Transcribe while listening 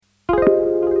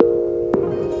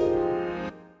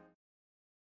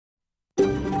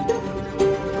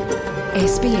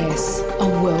SBS, a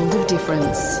world of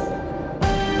difference.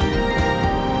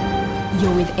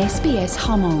 You're with SBS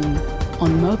Hmong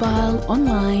on mobile,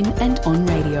 online and on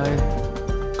radio.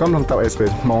 กำลังตาม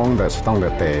SBS มองแต่สต้องเลื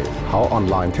อเตะเขาออน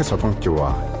ไลน์ที่สต้องจัว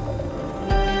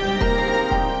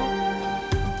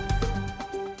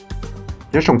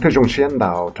ยาชงเทจงเชียนด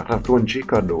าวจากรับตัวนจี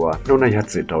ก็ดัวนู่นในยัด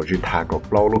สิดาวจีทากบ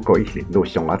เล่าลูกก็อีกหลินดู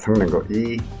ชงละทั้งหนึ่งก็อี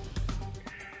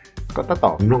ก็ต่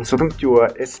อลงสต้องจัว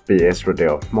SBS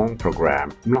Radio มองโปรแกรม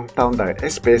ลงตามได้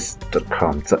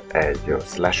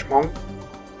sbs.com.au/mong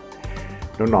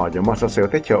นู่นหน่อยยังมาสื่อ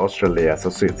ที่เที่ยวออสเตรเลีย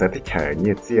สื่อที่แข่งเ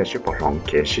นี่ยที่ชิปลองเ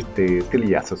กชิตที่เ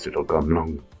ลียสื่อตัวกำลัง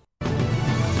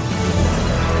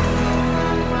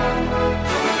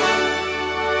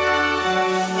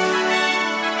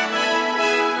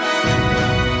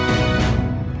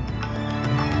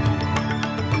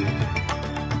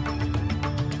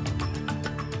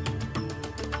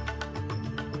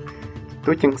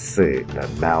ตัวจังสื่อและ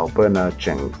แนวเปิด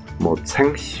จังหมดชั้ง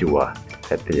ชัวแ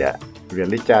ต่เดียเรีย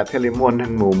ลิจาเทลิมอนทั้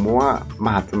งหมู่มัวม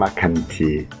าจะมาคันที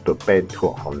ตัวเป็นถั่ว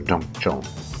หอมจง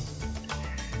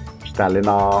แต่เลย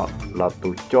นอเราตั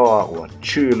วจ่อว่า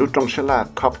ชื่อลุจงฉลาด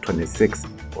COP26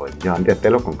 ว่าย้อนเดียเต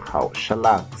ลของเขาฉล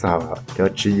าดจะ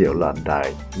จีเหี่ยวหลอดได้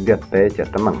เดียเตจะ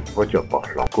ตั้งมั่งว่าจะบอก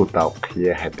ลองกูเตาเคลีย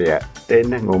ให้เดียเต้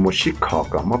นงมุชิขอ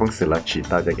ก็มั่งสิละจี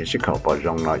ตาจะเกชิขอปอจ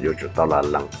งนออยู่จุดตลาด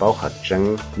หลังเป้าขัดจัง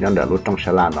ย้อนเดียลุจงฉ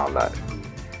ลาดนอเลย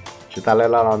จีตาเลย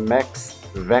เรา Max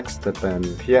Verstappen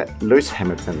เทีย Lewis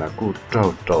Hamilton นะกู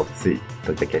โจสิ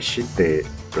ตัวจะเกชิเต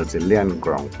Brazilian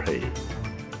Grand Prix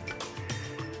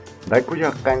ได้กูอยา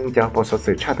กแต่งจะพอ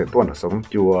สื่อชาติตัวหนึ่งสม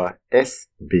จัว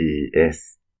SBS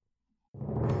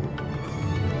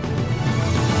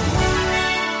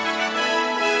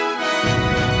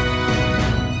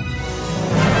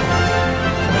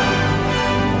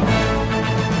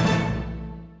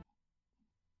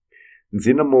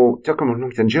จีนมูเจ้ากำลังนุ่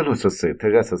งจันเจลุสื่อเธอ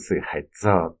จะสื่อให้เจ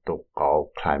อตัวเก่า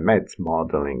climate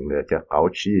modeling เลยจะเก่า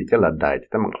ชี้จะละได้ที่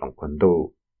ตั้งหลังคนดู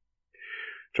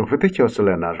จงฟื้นที่เชียวสุเล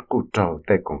นากูเจ้าแ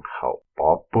ต่ของเขาปอ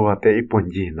ปัวแต่อีปุ่น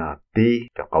ยีนาตี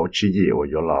จะเก่าชี้ยีโอ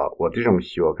ยละว่าที่จง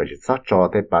ชัวก็จะซักจอ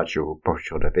แต่ปาจูปอ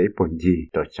ชัวแต่อีปุ่นยี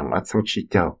จะจังอัดสังชี้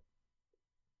เจ้า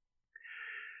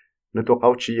ในตัวเก่า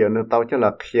ชี้ในเตาจะละ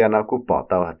เคียนากูปอเ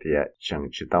ตาหัดเดียจัง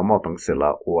จีเตามอตังเสล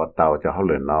ะว่าเตาจะเขาเ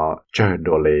ลยนาเจอโด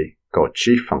เลยก็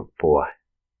ชี้ฝั่งปัว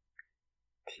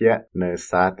เทียในส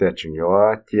าเดียจึงว่า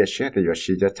เทียเชื่อแต่ว่า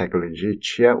ชีจะเทคโนโลยีเ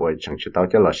ชื่อว่าจังจีเตา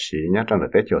จะละชีเนี่ยจังแ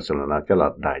ต่เที่ยวสุดแล้วจะละ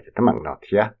ได้จะตั้งนอเ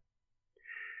ทีย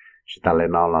ชิตาเล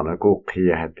นอลนะกูเคี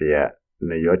ยหัดเดียใน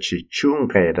ยอชีช่วง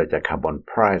เกย์จะคาร์บอนไ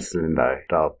พรซ์ลินได้เ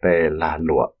ราเตลา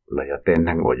ลัวเลยจะเต้น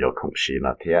ทั้งว่าโยคงชีน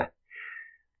ะเทีย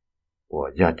ว่า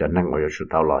อยากจะนั่งว่าโยชุด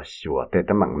เตาละชัวเต้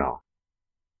ตั้งนอ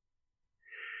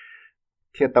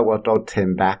เทียตัวเราเทม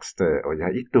แบ็กสเตอร์ว่าอย่า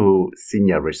งอีตัว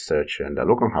senior researcher ใน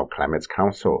ลูกของเขา climate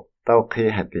council ตัวเคีย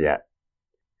หัดเดีย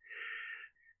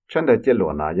ฉันได้เจอหลว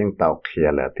นะยังตัวเคีย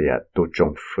เลยเดียตัวจ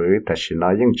งฟื้นแต่ฉัน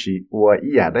ยังจีว่าอี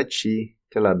อยากได้จี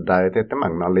จะละได้แต่ตั้ง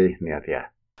นอเลยเนี่ยเดีย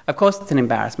Of course, it's an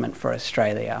embarrassment for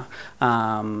Australia.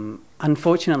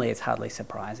 Unfortunately, it's hardly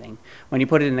surprising. When you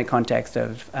put it in the context of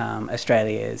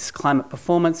Australia's climate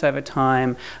performance over time,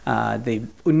 the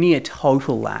near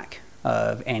total lack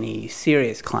of any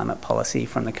serious climate policy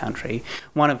from the country,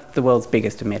 one of the world's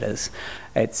biggest emitters,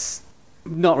 it's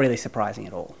not really surprising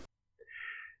at all.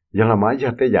 ยังละมาอย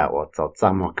ากได้ยาว่าจะจ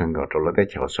ำมากันก็จะรู้ได้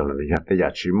เขียวส่วนเลยอยากได้ยา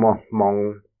ชีมอง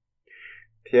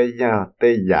เทียอยากได้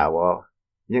ยาว่า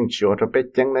ยังชัวจะไป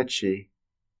จังนะชี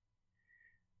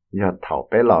อยากเท่าไ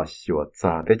ปหล่อชัวจ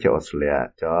ะได้เขียวส่วนเลย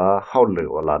จะเข้าหรือ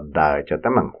ว่าได้จะตั้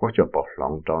งมันหัวจะปลดล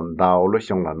งจนดาวลุช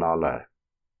งละนอเลย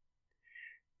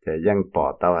แต่ยังปอ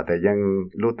ดแต่ว่าแต่ยัง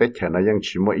รู้ได้เขียนยัง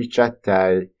ชิมว่าอีจัดใจ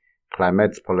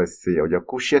climate policy เอาอย่าง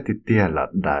กู้เชื่อติดเตียละ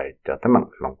ได้จะตั้งมัน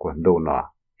ลองควรดูเนาะ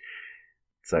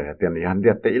จะเดี๋ยวนี้ฮันเดี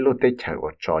ยเตอิลุเตเชว่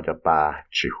าจอจะปา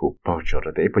ชิหุปอจอ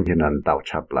เตอิปุ่นยันดาว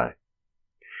ชับเลย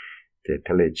เจท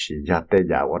ะเลชียาเต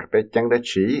ยาวรไปจังได้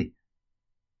ชี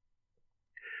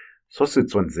ส่วน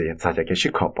ส่วนเสียจะเกชิ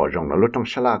ขอปอจงแล้วลุตง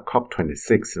ชลา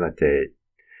COP26 นะเจ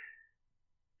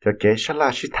จะเกชลา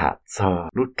ชิถาจอ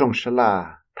ลุตงชลา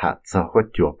ถาจอหัว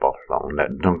จัวปอหลงและ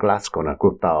ดงกลาสโกนะกู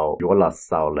เตาอยู่ว่าเราเ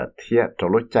ศร้าและเทียจะ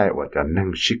รู้ใจว่าจะนึ่ง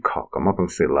ชิขอก็มาเป็น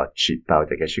สื่อละชีเตา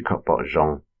จะเกชิขอปอจง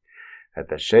แ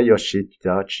ต่เชยโยชิจ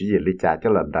ะชีลิจาจะ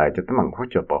ละได้จะต้องมันหัว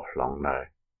จัวปอหลงเลย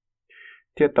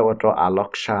เทียตัวจออาล็อ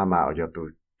กชามาเอาอยู่ตัว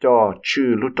จอชื่อ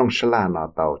ลุตงชลาเนาะ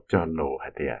ตัวจอโลฮะ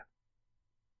เดีย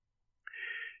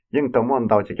ยังตัวมัน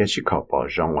ตัวจะเกชิขอปอ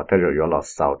จงว่าแต่เราอยู่เรา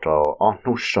เศร้าจออ๋อ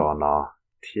นุชเนาะ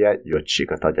เทียอยู่ชี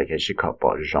ก็ตัวจะเกชิขอปอ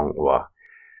จงว่า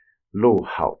ลู่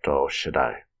หาวจอใช่ได้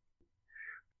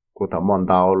กูต่อมอน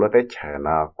ดาวรถได้เฉยน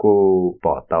ะกูป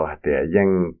อเตาหาเดียยัง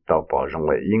ต่อปอจงเล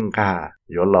ยยิ่งกา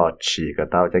อยู่รอฉีก็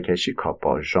เตาจะแค่ชิขอป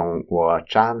อจงว่า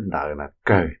จานดาวนะเก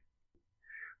ย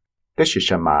แต่ชิช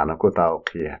มานะกูเตาเค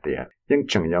ลียเดียยัง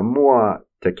จังยังมัว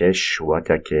จะแค่ชัวจ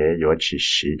ะแค่อยู่ชี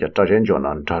ชีจะเจ้าเรนจวน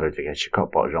นจะจะแค่ชิขอ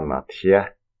ปอจงนะเทีย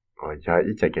ก็จะ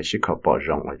อีจะแค่ชิขอปอจ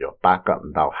งว่าอยู่ป้าก็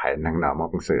ดาวหายนั่งนามอ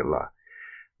งสื่อละ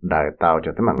ดาวเตาจ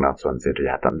ะตั้งนานส่วนสิริย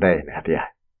าตันได้นะเดีย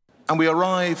And we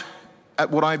arrive at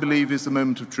what I believe is the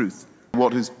moment of truth.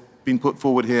 What has been put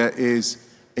forward here is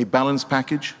a balanced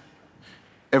package.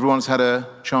 Everyone's had a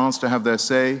chance to have their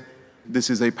say. This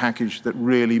is a package that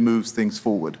really moves things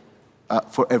forward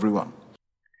for everyone.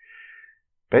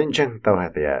 Bên chân tàu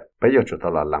hạt địa, bây giờ chúng ta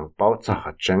là lăng bao cho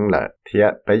họ chân là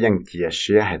thiệt, bây giờ chia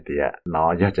sẻ hạt địa,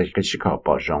 nó giờ chỉ cái chiếc họ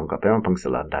bỏ rong, có bên bằng sự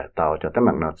là đại tàu cho tới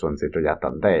mặt nó chuẩn gì tôi giả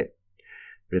tận đây.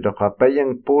 Vì đó họ bây giờ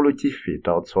bố lưu chi phí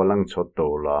tàu số lăng số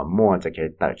tàu là mua cho cái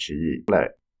tài chỉ lại.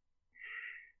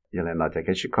 Giờ này nó cho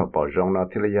cái chiếc họ bỏ rong nó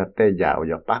thì là giờ tây dạo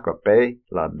giờ bác có bé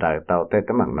là đại tàu tới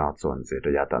tới mặt nó chuẩn gì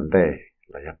tôi giả tận đây,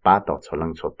 là giờ ba tàu số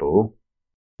lăng số tàu.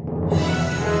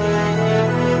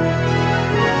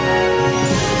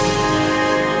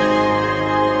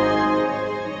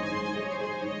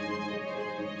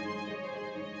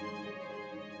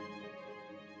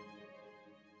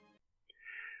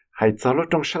 Hãy cho lúc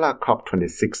trong sala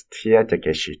COP26 thia cho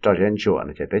cái sự cho riêng chuột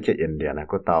nó chỉ tới cho India này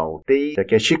có tàu tí cho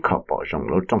cái sự COP bỏ rộng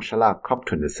lúc trong sala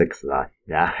COP26 là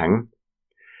nhà hàng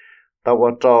tàu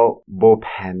ở trong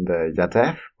Bhopenda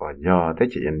Yadav và do tới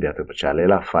cho India từ trả lời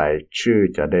là phải chữ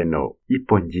cho đến nô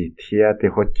Ipan gì thia thì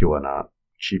hỗ trợ nó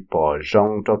chỉ bỏ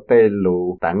rộng cho tây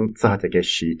lù tăng cho cái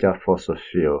sự cho fossil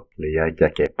fuel liền cho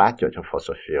cái bát cho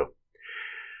fossil fuel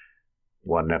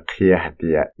วันนักเขียนเดี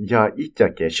ยยาอีจะ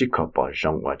เกชิขอปอจ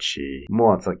งว่าชีมั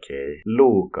วจะเกลู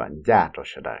ก่อนยาตัว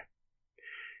เสด็จ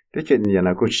ที่จริงเนี่ยน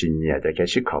ะกูชินเนี่ยจะเก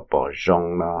ชิขอปอจง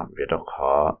เนาะวิธีข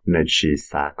อในชี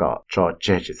สาก็จอเจ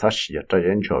จิสัชยาตัวเร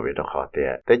นจวิธีขอเดีย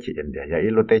ที่จริงเนี่ยยาอี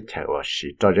รู้ได้เฉยว่าชี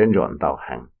ตัวเรนจวนดาว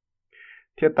หัง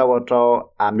ที่ตัวจอ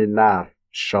อามินา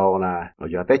โชนะ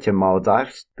อยากได้เจมาได้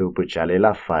ดูปุจจารีล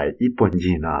ะไฟญี่ปุ่น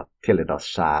ยีนะที่เรา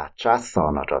ชาจ้าสอ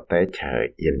นเราได้เฉย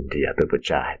อินเดียดูปุจ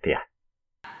จาเดีย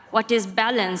What is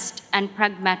balanced and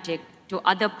pragmatic to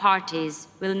other parties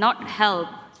will not help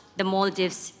the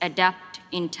Maldives adapt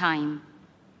in time.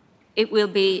 It will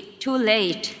be too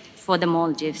late for the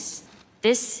Maldives.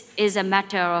 This is a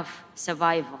matter of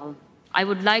survival. I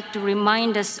would like to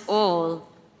remind us all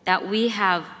that we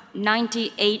have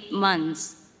 98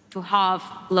 months to halve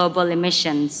global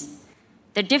emissions.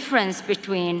 The difference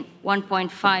between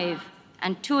 1.5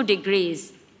 and 2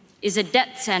 degrees is a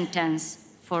death sentence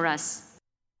for us.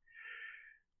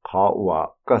 ขอว่า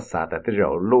ก็สาแต่ที่เรา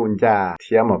ลุ่นยาเ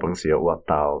ทียมมาบังเสียว่าเ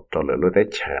ตาตัวเลยรู้ได้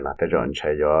เฉยนะแต่เราใช้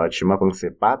ยอชิมาบังเสี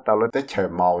ยป้าเตาเลยได้เฉย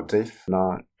มาดิฟนะ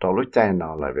ตัวรู้ใจนะ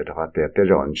เลยเวลาแต่เ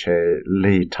ราใช้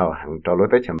ลีเท่าหังตัวรู้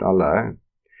ได้เฉยนะเลย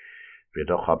เว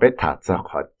ลาขอไปถัดจะข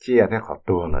อเจี๊ยให้ขอ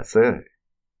ตัวเลยซื้อ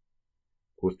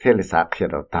กูเทลิสาเขีย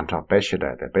นตันทอไปเฉย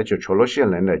แต่ไปจุดโชว์เชียน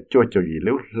เลยเนี่ยจู่จู่ยี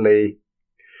ลุ้เลย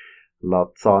เรา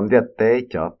จอนเดียเตะ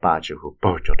จะป้าจู่หูโป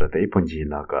จุดแต่อีปุ่นยี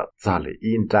น่ะก็จะเลย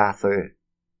อินจ้าซื้อ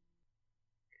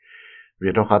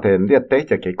vì đó họ thấy địa tế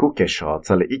cho cái quốc kế sọ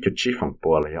cho là ít chút chi phong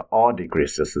bùa là all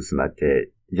degrees Celsius là thế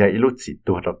giờ ít lúc chỉ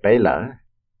tua đó bé lỡ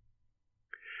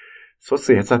số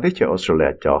sự hiện tại cho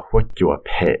Australia cho hỗ trợ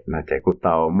phe là cái quốc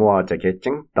tàu mua cho cái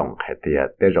chứng tổng hay thì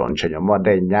để rồi cho mua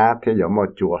đây nhá thì giờ mua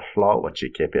chùa lo và chỉ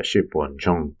cái việc sự buồn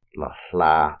trong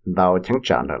là đào chứng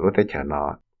trạng là lúc thế cho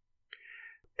nó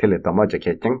thì là tao mua cho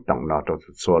cái chứng tổng nó cho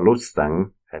số lúc sáng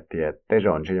thì để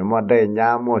rồi cho mua đây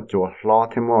nhá mua chùa lo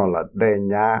thì mua là đây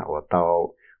nhá và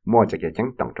tàu mua cho cái chứng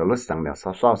tổng cho lúc sáng là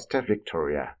South State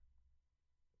Victoria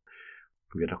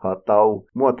vì đó tàu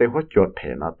mua tới hỗ trợ thể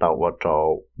nó tàu và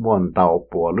tàu mua tàu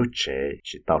bùa lúc chế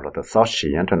chỉ tàu là tàu South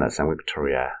Sea International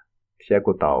Victoria thì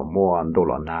của tàu mua đô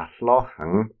la na lo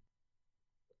hẳn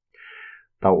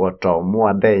tàu và tàu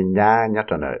mua đây nhá nhá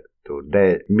cho nó từ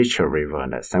đây Mitchell River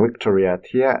này sang Victoria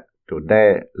thì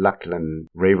today Lachlan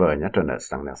River nhá cho nó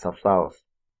sang là South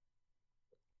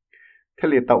thế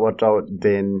thì tàu ở châu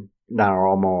Den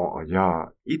Naromo ở do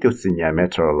ít tiêu sinh nhà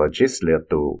meteorologist liệu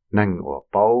tụ năng ở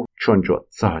bao chuyên chuột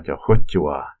cho hỗ trợ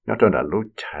nhá cho nó lúc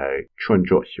chạy chuyên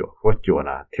chuột hỗ trợ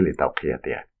là thế thì tàu kia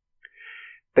tiền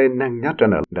tên năng nhá cho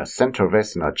nó là Central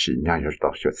West nó chỉ nhau cho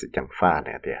tàu chuột sự chẳng pha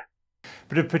này tiền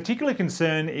But of particular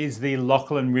concern is the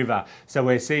Lachlan River. So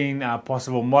we're seeing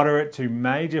possible moderate to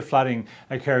major flooding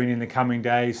occurring in the coming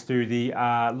days through the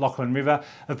Lachlan River.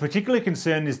 Of particular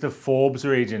concern is the Forbes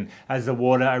region as the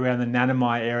water around the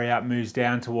Nanamai area moves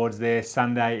down towards there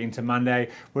Sunday into Monday,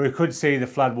 where we could see the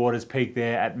floodwaters peak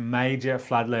there at major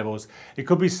flood levels. It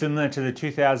could be similar to the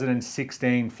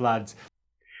 2016 floods.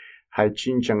 Hai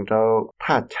chính chẳng đâu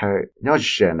ta chơi nhớ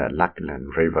chuyện là Lachlan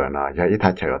River nó giờ ít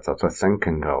ta chơi ở chỗ sân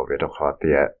khẩn cầu về đó khó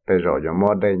tiệt để rồi giờ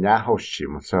mua đây nhá hậu sĩ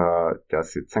một số giờ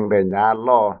sự sân đây nhá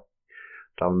lo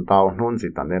trong tàu nôn gì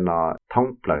tận đây nó thông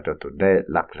lại cho tụi đây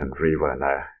Lachlan River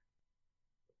này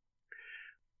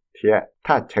thiệt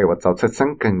ta chơi ở chỗ sân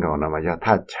khẩn cầu nó mà giờ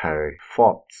ta chơi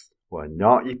Forbes và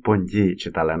nhớ ít bốn gì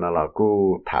chỉ ta là nó là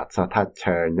cú ta cho ta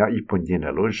chơi nhớ ít bốn gì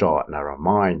là lúa rõ là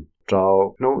Ramain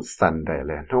cho nó Sunday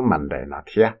lên nó Monday nó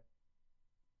thiệt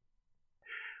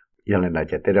giờ lên đây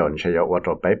chỉ tới rồi sẽ có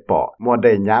cho bé bỏ mua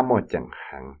đây nhá mua chẳng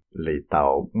hạn lì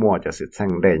tàu mua cho sự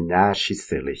sang đây nhá xí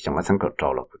xử lý xong rồi sang cột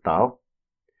trâu là của tàu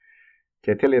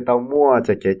chỉ tới lì tàu mua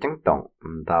cho cái trắng tổng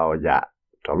tàu dạ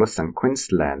cho lúc sang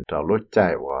Queensland cho lúc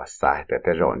chạy qua sai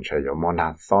tới rồi sẽ có mua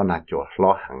na so na chỗ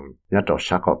lo hàng nhớ cho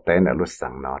sao có tên là lúc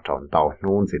sang nó cho tàu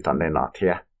nôn gì tận đây nó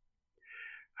thiệt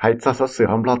hay cho số sự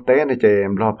hôm lo tế này chị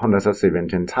em lo phong số sự viên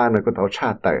trên thay nó có tàu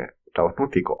cha tới tàu nó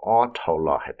thì có ó thầu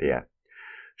lo hay tiệt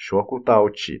số của tàu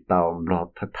chỉ tàu lo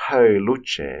thật thời lúc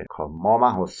trẻ còn mà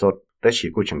hồ sốt tới chỉ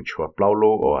của chừng chùa bao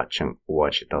lô ở chừng của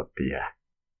chỉ tàu tiệt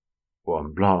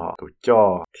còn lo tụ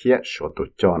cho thiết số tụ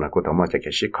cho nó của tàu mà cái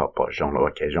sĩ khó bỏ rong lo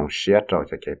cái rong xé cho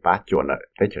cái bát chuột nữa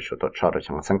để cho số tụ cho được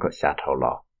trong sân có xa thầu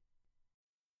lo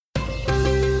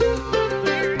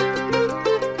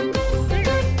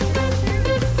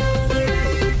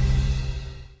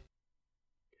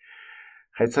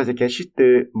hay sao cái shit từ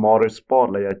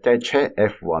motorsport là chạy xe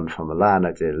F1 Formula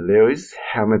là Lewis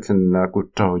Hamilton là cú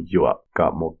trâu dọa cả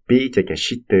một bi cái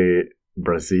shit từ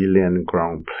Brazilian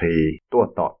Grand Prix tua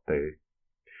tọt từ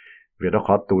vì đó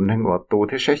khó tụ nên có tụ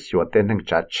thế sẽ sửa tên thằng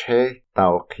trả xe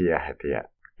tàu kia hay tiệt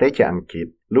tới cái Anh Kít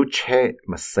lúc xe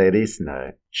Mercedes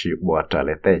này chỉ qua trở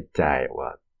lại tới chạy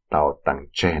và tàu tăng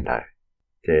trên này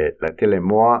cái là thế là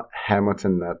mua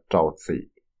Hamilton là trâu gì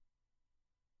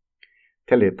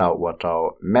thế là tàu của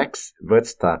tàu Max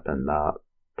Verstappen là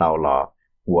tàu là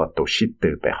của tổ chức từ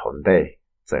bề hồn đây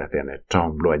giờ thì này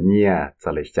trong loài nhia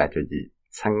giờ lấy trả cho gì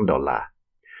 $1,000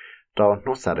 tàu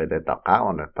nó sẽ để tàu cá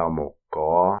ở tàu một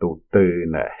có đầu tư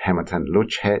này Hamilton lúc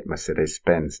hết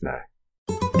Mercedes-Benz này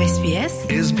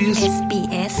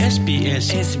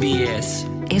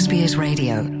SBS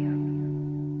Radio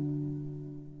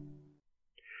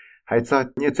hay sao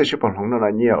như thế sự bằng nó là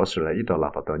nhiều Australia đó là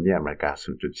tàu nhiều America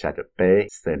xuống chút xa cho bé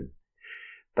sen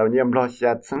tàu nhiều lo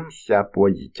xa chẳng xa bùa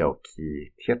gì châu kỳ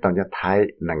thiết tàu nhà Thái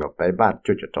năng ở bé bát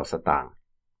chút cho trò sát tàng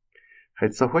hay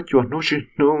sao hóa chuột nó chứ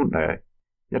nó này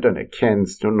nhất là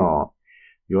Cairns nó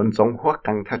yon giống hóa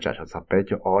căng thắt chặt cho bé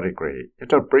cho Oregon nhất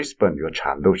là Brisbane yon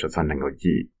chán đâu cho năng ở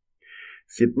gì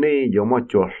Sydney yon một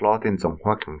chuột lo tên giống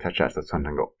hóa căng thắt chặt cho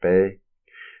năng ở bé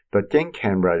ตัวเจ้งแค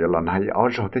นเบราอยู่หลอนหายอ้อ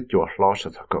จอที่จั่วล้อสุ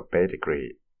ดสกปรกดีกรี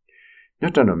ยอ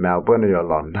ดจนเมลเบิร์นอยู่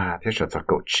หลอนหน้าที่สุดสก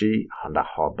ปรกชีหันดา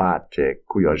ฮอบาเจ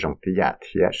กุยจงที่ยาเ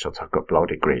ทียสุดสกปรก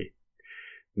ดีกรี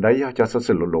ได้ยอดจะสุด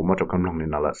สุดหลุมมาจากกำลังใน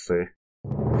นั่นแหละสิ